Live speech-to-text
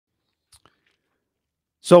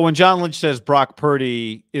So when John Lynch says Brock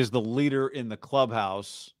Purdy is the leader in the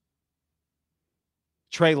clubhouse,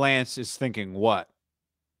 Trey Lance is thinking what?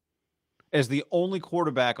 As the only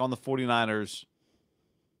quarterback on the 49ers,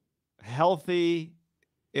 healthy-ish,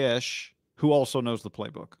 who also knows the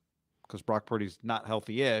playbook, because Brock Purdy's not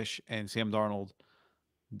healthy-ish, and Sam Darnold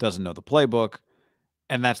doesn't know the playbook,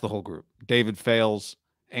 and that's the whole group. David Fales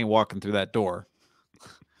ain't walking through that door,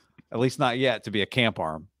 at least not yet, to be a camp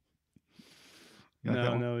arm.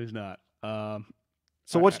 No, he's not.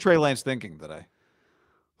 So what's Trey Lance thinking today?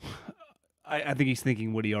 I think he's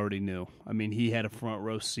thinking what he already knew. I mean, he had a front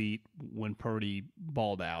row seat when Purdy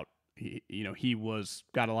balled out. He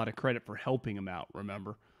got a lot of credit for helping him out,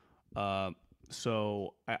 remember?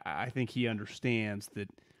 So I think he understands that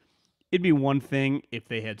it'd be one thing if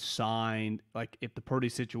they had signed, like if the Purdy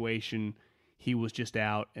situation, he was just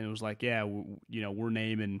out and it was like, yeah, we're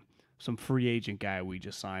naming some free agent guy we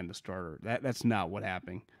just signed the starter. That's not what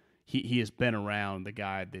happened. He has been around the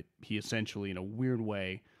guy that he essentially, in a weird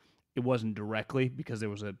way, it wasn't directly because there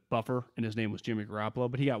was a buffer and his name was Jimmy Garoppolo,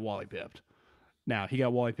 but he got Wally pipped. Now, he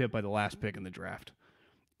got Wally pipped by the last pick in the draft.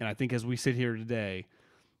 And I think as we sit here today,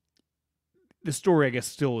 the story, I guess,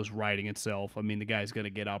 still is writing itself. I mean, the guy's going to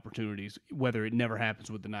get opportunities, whether it never happens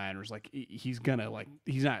with the Niners. Like, he's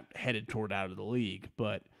not headed toward out of the league,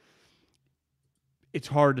 but it's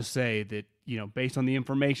hard to say that, based on the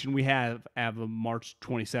information we have of March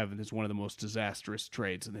 27th, is one of the most disastrous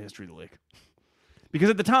trades in the history of the league. Because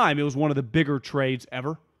at the time, it was one of the bigger trades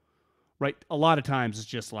ever, right? A lot of times it's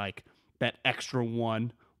just like that extra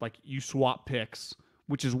one, like you swap picks,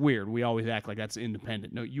 which is weird. We always act like that's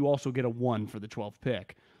independent. No, you also get a 1 for the 12th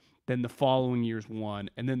pick. Then the following year's 1,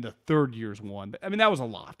 and then the third year's 1. I mean, that was a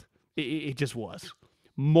lot. It just was.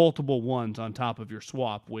 Multiple ones on top of your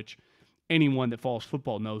swap, which anyone that follows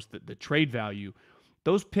football knows that the trade value,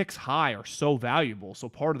 those picks high are so valuable. So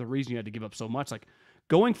part of the reason you had to give up so much, like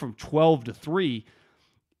going from 12 to 3,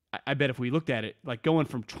 I bet if we looked at it, like going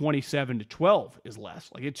from 27 to 12 is less.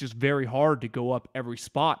 Like it's just very hard to go up every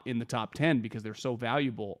spot in the top 10 because they're so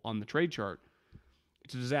valuable on the trade chart.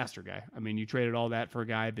 It's a disaster, guy. I mean, you traded all that for a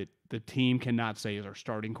guy that the team cannot say is our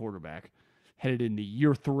starting quarterback headed into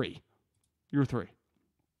year 3. Year 3.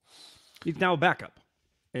 He's now a backup.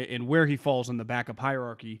 And where he falls in the backup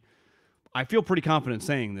hierarchy, I feel pretty confident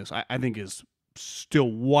saying this, I think is still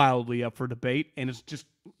wildly up for debate, and it's just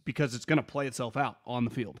because it's going to play itself out on the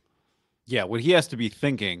field. Yeah, what he has to be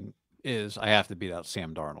thinking is, I have to beat out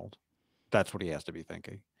Sam Darnold. That's what he has to be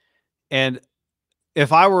thinking. And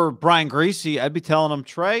if I were Brian Greasy, I'd be telling him,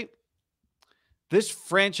 Trey, this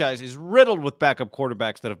franchise is riddled with backup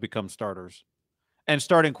quarterbacks that have become starters and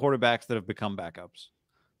starting quarterbacks that have become backups.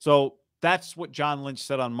 So that's what John Lynch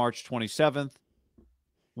said on March 27th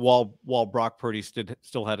while Brock Purdy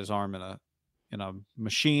still had his arm in a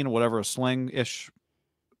machine, whatever, a sling-ish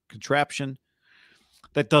contraption.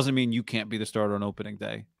 That doesn't mean you can't be the starter on opening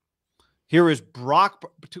day. Here is Brock,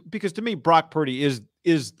 because to me, Brock Purdy is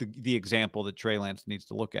the example that Trey Lance needs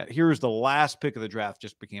to look at. Here is the last pick of the draft,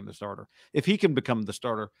 just became the starter. If he can become the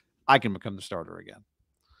starter, I can become the starter again.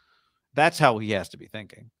 That's how he has to be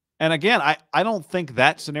thinking. And again, I don't think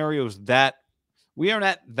that scenario is that we are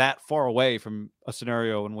not that far away from a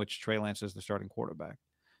scenario in which Trey Lance is the starting quarterback.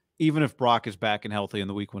 Even if Brock is back and healthy in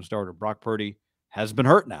the week 1 starter, Brock Purdy has been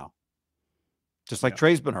hurt now. Just like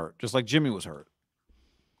Trey's been hurt, just like Jimmy was hurt.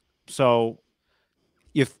 So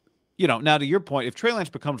now to your point, if Trey Lance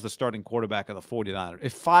becomes the starting quarterback of the 49ers,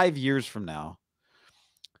 if 5 years from now,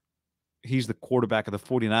 he's the quarterback of the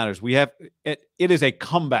 49ers, it is a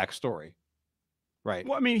comeback story. Right.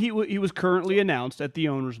 Well, I mean, he was currently announced at the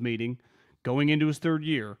owners' meeting going into his 3rd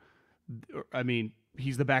year. I mean,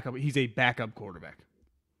 he's the backup. He's a backup quarterback.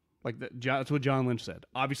 That's what John Lynch said.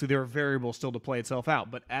 Obviously, there are variables still to play itself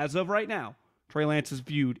out. But as of right now, Trey Lance is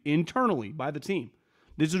viewed internally by the team.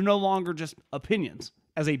 These are no longer just opinions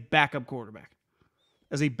as a backup quarterback.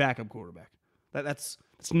 As a backup quarterback. That's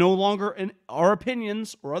no longer our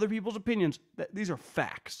opinions or other people's opinions. These are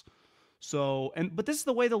facts. So, but this is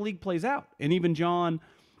the way the league plays out. And even John,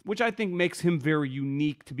 which I think makes him very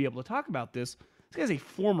unique to be able to talk about this guy's a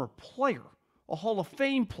former player, a Hall of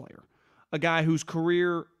Fame player, a guy whose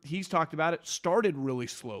career, he's talked about it, started really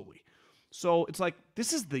slowly. So it's like,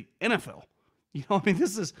 this is the NFL.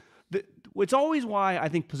 It's always why I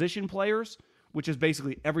think position players, which is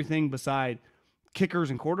basically everything beside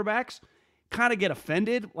kickers and quarterbacks, kind of get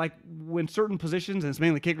offended. Like when certain positions, and it's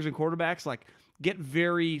mainly kickers and quarterbacks, like get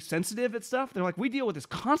very sensitive at stuff. They're like, we deal with this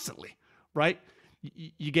constantly, right?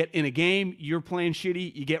 You get in a game, you're playing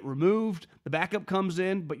shitty, you get removed, the backup comes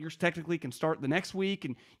in, but you're technically can start the next week,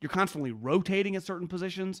 and you're constantly rotating at certain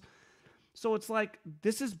positions. So it's like,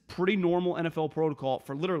 this is pretty normal NFL protocol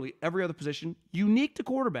for literally every other position, unique to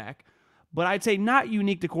quarterback, but I'd say not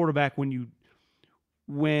unique to quarterback when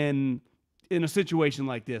in a situation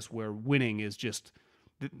like this where winning is just,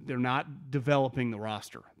 they're not developing the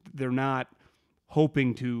roster. They're not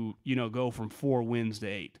hoping to, go from 4 wins to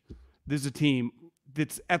 8. This is a team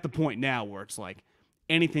that's at the point now where it's like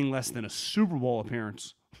anything less than a Super Bowl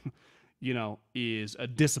appearance, is a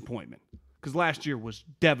disappointment. Because last year was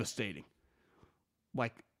devastating.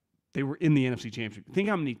 Like, they were in the NFC Championship. Think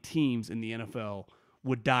how many teams in the NFL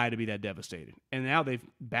would die to be that devastated. And now they've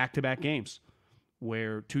back-to-back games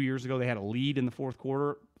where 2 years ago they had a lead in the fourth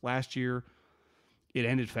quarter. Last year it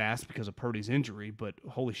ended fast because of Purdy's injury, but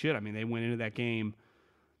holy shit, I mean, they went into that game,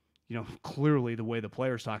 clearly the way the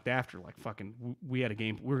players talked after, like, fucking, we had a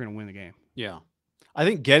game, we're going to win the game. Yeah. I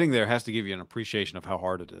think getting there has to give you an appreciation of how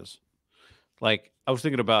hard it is. Like, I was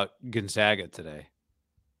thinking about Gonzaga today.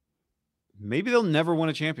 Maybe they'll never win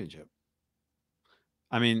a championship.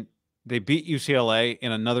 I mean, they beat UCLA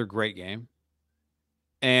in another great game.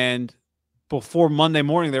 And before Monday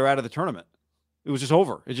morning, they were out of the tournament. It was just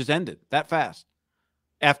over. It just ended that fast.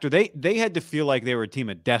 After they had to feel like they were a team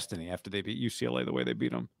of destiny after they beat UCLA the way they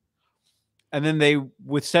beat them. And then they,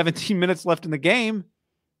 with 17 minutes left in the game,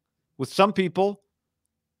 with some people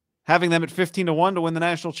having them at 15-1 to win the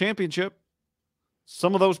national championship,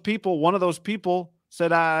 some of those people, one of those people said,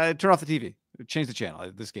 turn off the TV, change the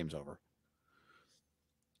channel. This game's over.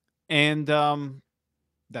 And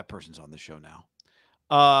that person's on the show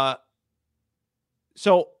now.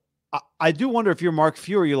 So I do wonder if you're Mark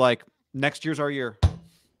Few, are you like, next year's our year?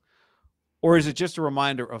 Or is it just a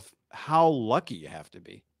reminder of how lucky you have to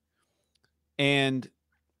be? And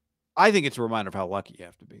I think it's a reminder of how lucky you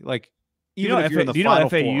have to be. Like, even if you're in the Final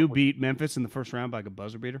Four, FAU beat Memphis in the first round by like a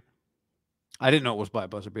buzzer beater? I didn't know it was by a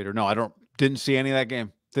buzzer beater. No, didn't see any of that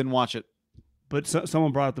game. Didn't watch it. But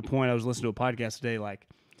someone brought up the point. I was listening to a podcast today, like,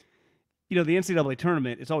 the NCAA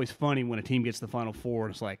tournament, it's always funny when a team gets to the Final Four,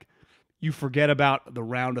 and it's like, you forget about the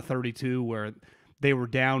round of 32 where they were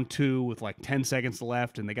down 2 with like 10 seconds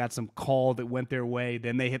left, and they got some call that went their way.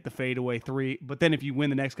 Then they hit the fadeaway 3. But then if you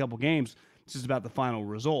win the next couple games, it's just about the final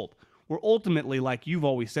result. Where ultimately, like you've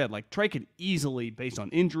always said, like, Trey could easily, based on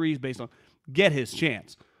injuries, get his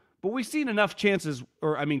chance. But we've seen enough chances,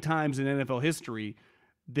 times in NFL history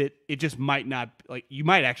that it just might not, like, you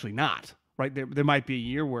might actually not, right? There might be a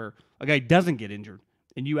year where a guy doesn't get injured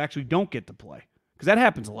and you actually don't get to play. Because that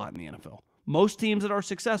happens a lot in the NFL. Most teams that are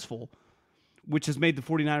successful, which has made the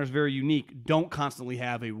 49ers very unique, don't constantly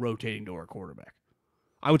have a rotating door quarterback.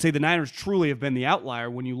 I would say the Niners truly have been the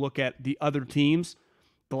outlier when you look at the other teams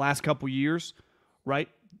the last couple years, right?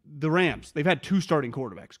 The Rams, they've had 2 starting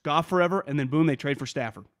quarterbacks. Goff forever, and then boom, they trade for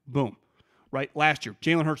Stafford. Boom. Right? Last year,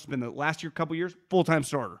 Jalen Hurts has been the last year, couple years, full-time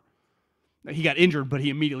starter. He got injured, but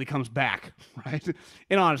he immediately comes back, right?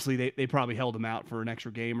 And honestly, they probably held him out for an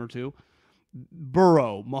extra game or 2.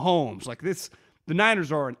 Burrow, Mahomes, like this, the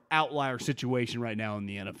Niners are an outlier situation right now in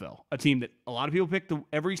the NFL. A team that a lot of people pick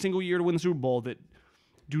every single year to win the Super Bowl that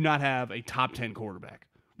do not have a top 10 quarterback,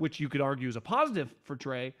 which you could argue is a positive for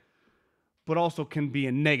Trey, but also can be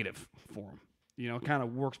a negative for him. It kind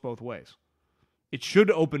of works both ways. It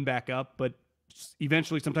should open back up, but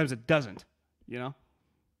eventually sometimes it doesn't, I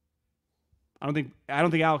don't think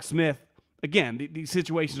Alex Smith, again, these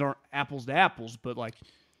situations aren't apples to apples, but like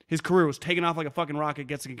his career was taken off like a fucking rocket,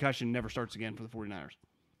 gets a concussion, never starts again for the 49ers.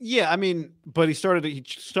 Yeah, but he started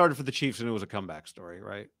for the Chiefs and it was a comeback story,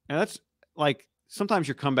 right? And that's like, sometimes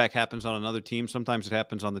your comeback happens on another team. Sometimes it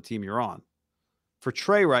happens on the team you're on. For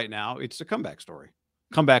Trey right now, it's a comeback story.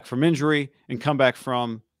 Comeback from injury and comeback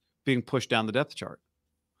from being pushed down the depth chart.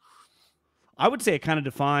 I would say it kind of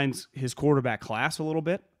defines his quarterback class a little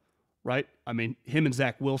bit, right? Him and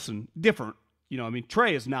Zach Wilson, different.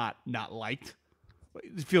 Trey is not liked.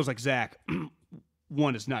 It feels like Zach,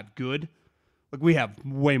 one, is not good. Like, we have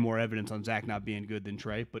way more evidence on Zach not being good than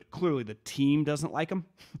Trey, but clearly the team doesn't like him.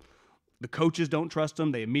 The coaches don't trust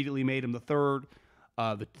him. They immediately made him the third.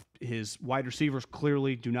 His wide receivers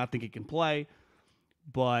clearly do not think he can play.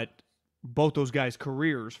 But both those guys'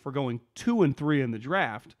 careers for going 2 and 3 in the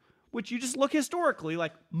draft, which you just look historically,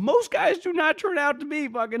 like, most guys do not turn out to be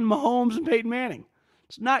fucking Mahomes and Peyton Manning.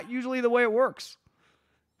 It's not usually the way it works.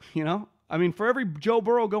 For every Joe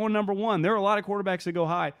Burrow going number 1, there are a lot of quarterbacks that go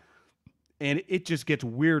high. And it just gets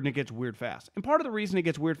weird, and it gets weird fast. And part of the reason it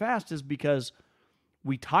gets weird fast is because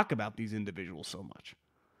we talk about these individuals so much.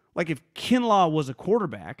 Like, if Kinlaw was a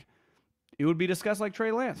quarterback, it would be discussed like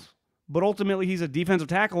Trey Lance. But ultimately, he's a defensive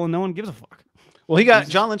tackle, and no one gives a fuck. Well,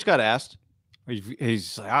 John Lynch got asked.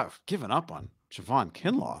 He's like, I've given up on Javon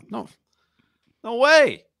Kinlaw. No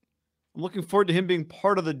way. I'm looking forward to him being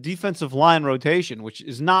part of the defensive line rotation, which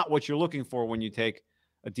is not what you're looking for when you take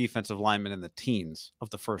a defensive lineman in the teens of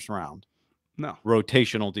the first round. No.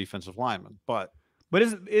 Rotational defensive lineman. But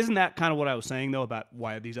isn't that kind of what I was saying, though, about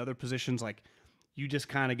why these other positions, like, you just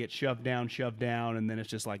kind of get shoved down, and then it's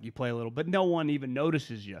just like you play a little, but no one even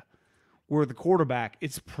notices you. Where the quarterback,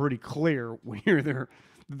 it's pretty clear where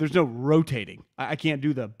there's no rotating. I can't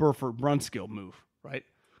do the Burford Brunskill move, right?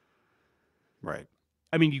 Right.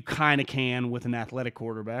 I mean, you kind of can with an athletic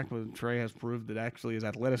quarterback, but Trey has proved that actually his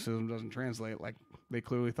athleticism doesn't translate like they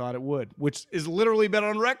clearly thought it would, which is literally been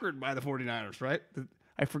on record by the 49ers, right?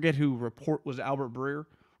 I forget who report was Albert Breer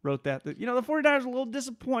wrote that the 49ers were a little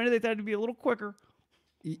disappointed. They thought it'd be a little quicker.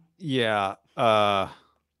 Yeah.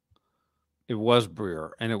 It was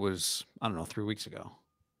Breer, and it was, I don't know, 3 weeks ago.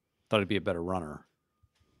 Thought it'd be a better runner.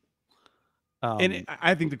 And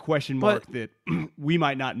I think the question mark that we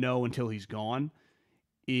might not know until he's gone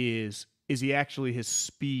is he actually, his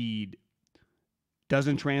speed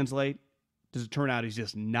doesn't translate? Does it turn out he's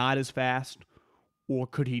just not as fast? Or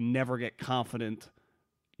could he never get confident,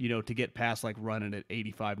 to get past like running at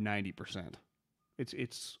 85, 90%?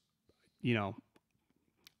 It's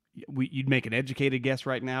you'd make an educated guess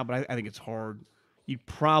right now, but I think it's hard. You'd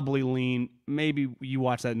probably lean, maybe you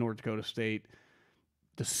watch that North Dakota State,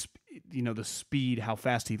 the speed, how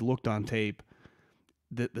fast he looked on tape,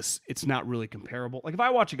 it's not really comparable. Like if I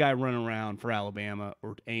watch a guy run around for Alabama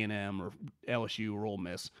or A&M or LSU or Ole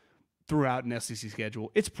Miss throughout an SEC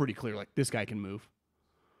schedule, it's pretty clear like this guy can move,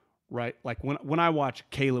 right? Like when I watch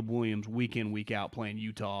Caleb Williams week in, week out playing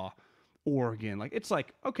Utah, Oregon, like it's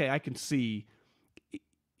like, okay, I can see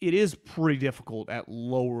it is pretty difficult at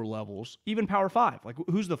lower levels, even Power 5. Like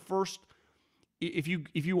who's the first, if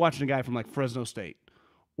you watching a guy from like Fresno State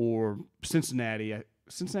or Cincinnati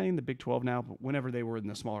in the Big 12 now, but whenever they were in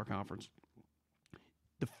the smaller conference,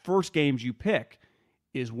 the first games you pick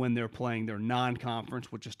is when they're playing their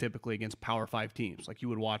non-conference, which is typically against Power 5 teams. Like you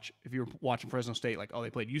would watch, if you were watching Fresno State, like, oh, they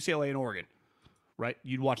played UCLA and Oregon, right?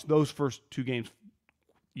 You'd watch those first two games,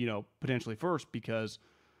 potentially first because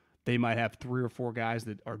they might have 3 or 4 guys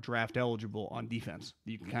that are draft eligible on defense.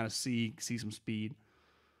 You can kind of see some speed.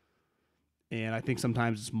 And I think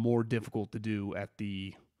sometimes it's more difficult to do at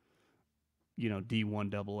the,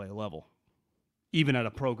 D1 AA level. Even at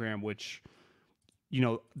a program which,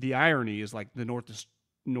 the irony is like the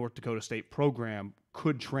North Dakota State program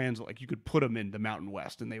could translate. Like you could put them in the Mountain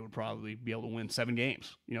West and they would probably be able to win 7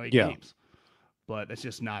 games, 8 games. But it's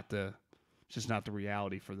just not the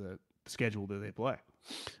reality for the schedule that they play.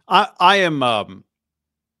 I am, I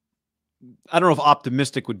don't know if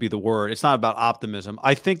optimistic would be the word. It's not about optimism.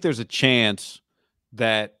 I think there's a chance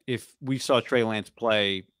that if we saw Trey Lance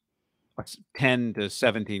play 10 to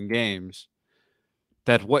 17 games,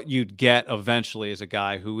 that what you'd get eventually is a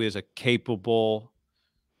guy who is a capable,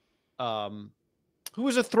 who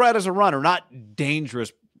is a threat as a runner, not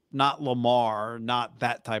dangerous, not Lamar, not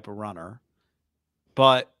that type of runner,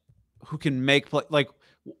 but who can make play. Like,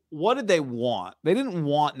 what did they want? They didn't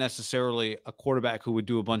want necessarily a quarterback who would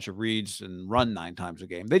do a bunch of reads and run 9 times a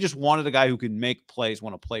game. They just wanted a guy who could make plays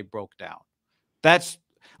when a play broke down. That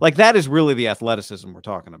is really the athleticism we're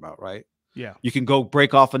talking about, right? Yeah. You can go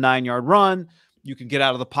break off a 9-yard run. You can get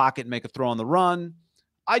out of the pocket and make a throw on the run.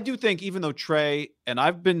 I do think even though Trey, and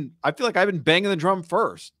I feel like I've been banging the drum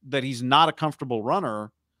first, that he's not a comfortable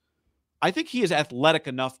runner. I think he is athletic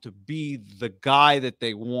enough to be the guy that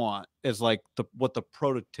they want as like what the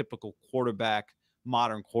prototypical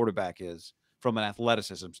modern quarterback is from an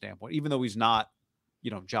athleticism standpoint, even though he's not,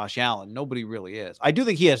 Josh Allen. Nobody really is. I do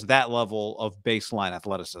think he has that level of baseline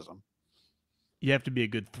athleticism. You have to be a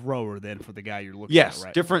good thrower then for the guy you're looking at, right?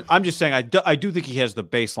 Yes, different. I'm just saying I do think he has the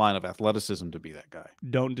baseline of athleticism to be that guy.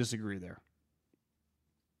 Don't disagree there.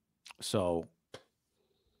 So,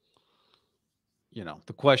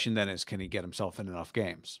 the question then is, can he get himself in enough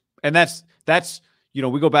games? And that's we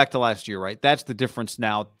go back to last year, right? That's the difference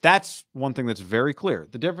now. That's one thing that's very clear.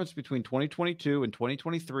 The difference between 2022 and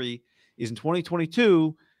 2023 is in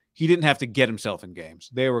 2022, he didn't have to get himself in games.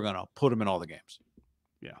 They were going to put him in all the games.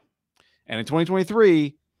 Yeah. And in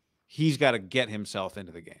 2023, he's got to get himself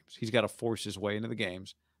into the games. He's got to force his way into the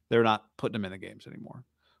games. They're not putting him in the games anymore,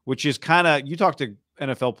 which is kind of, you talk to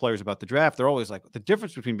NFL players about the draft, they're always like, the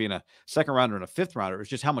difference between being a second rounder and a fifth rounder is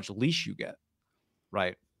just how much leash you get,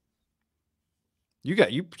 right?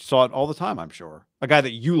 You saw it all the time, I'm sure. A guy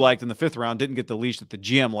that you liked in the 5th round didn't get the leash that the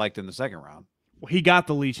GM liked in the 2nd round. Well, he got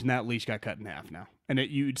the leash, and that leash got cut in half now. And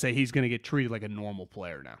you'd say he's going to get treated like a normal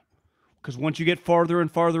player now. Because once you get farther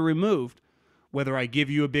and farther removed, whether I give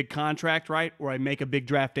you a big contract, right, or I make a big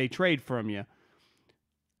draft day trade from you,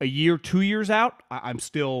 a year, 2 years out, I'm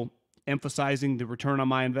still emphasizing the return on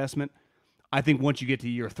my investment. I think once you get to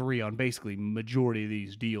year 3 on basically majority of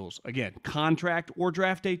these deals, again, contract or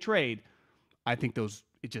draft day trade, I think it's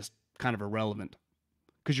just kind of irrelevant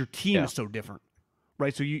because your team is so different,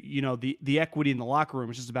 right? So the equity in the locker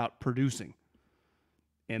room is just about producing,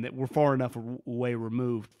 and that we're far enough away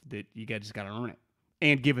removed that you guys just got to earn it,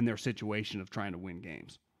 and given their situation of trying to win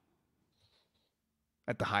games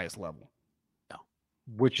at the highest level. Yeah.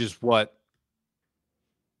 Which is what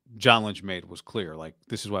John Lynch made was clear. Like,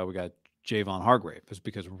 this is why we got Javon Hargrave, is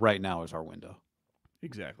because right now is our window.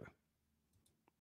 Exactly.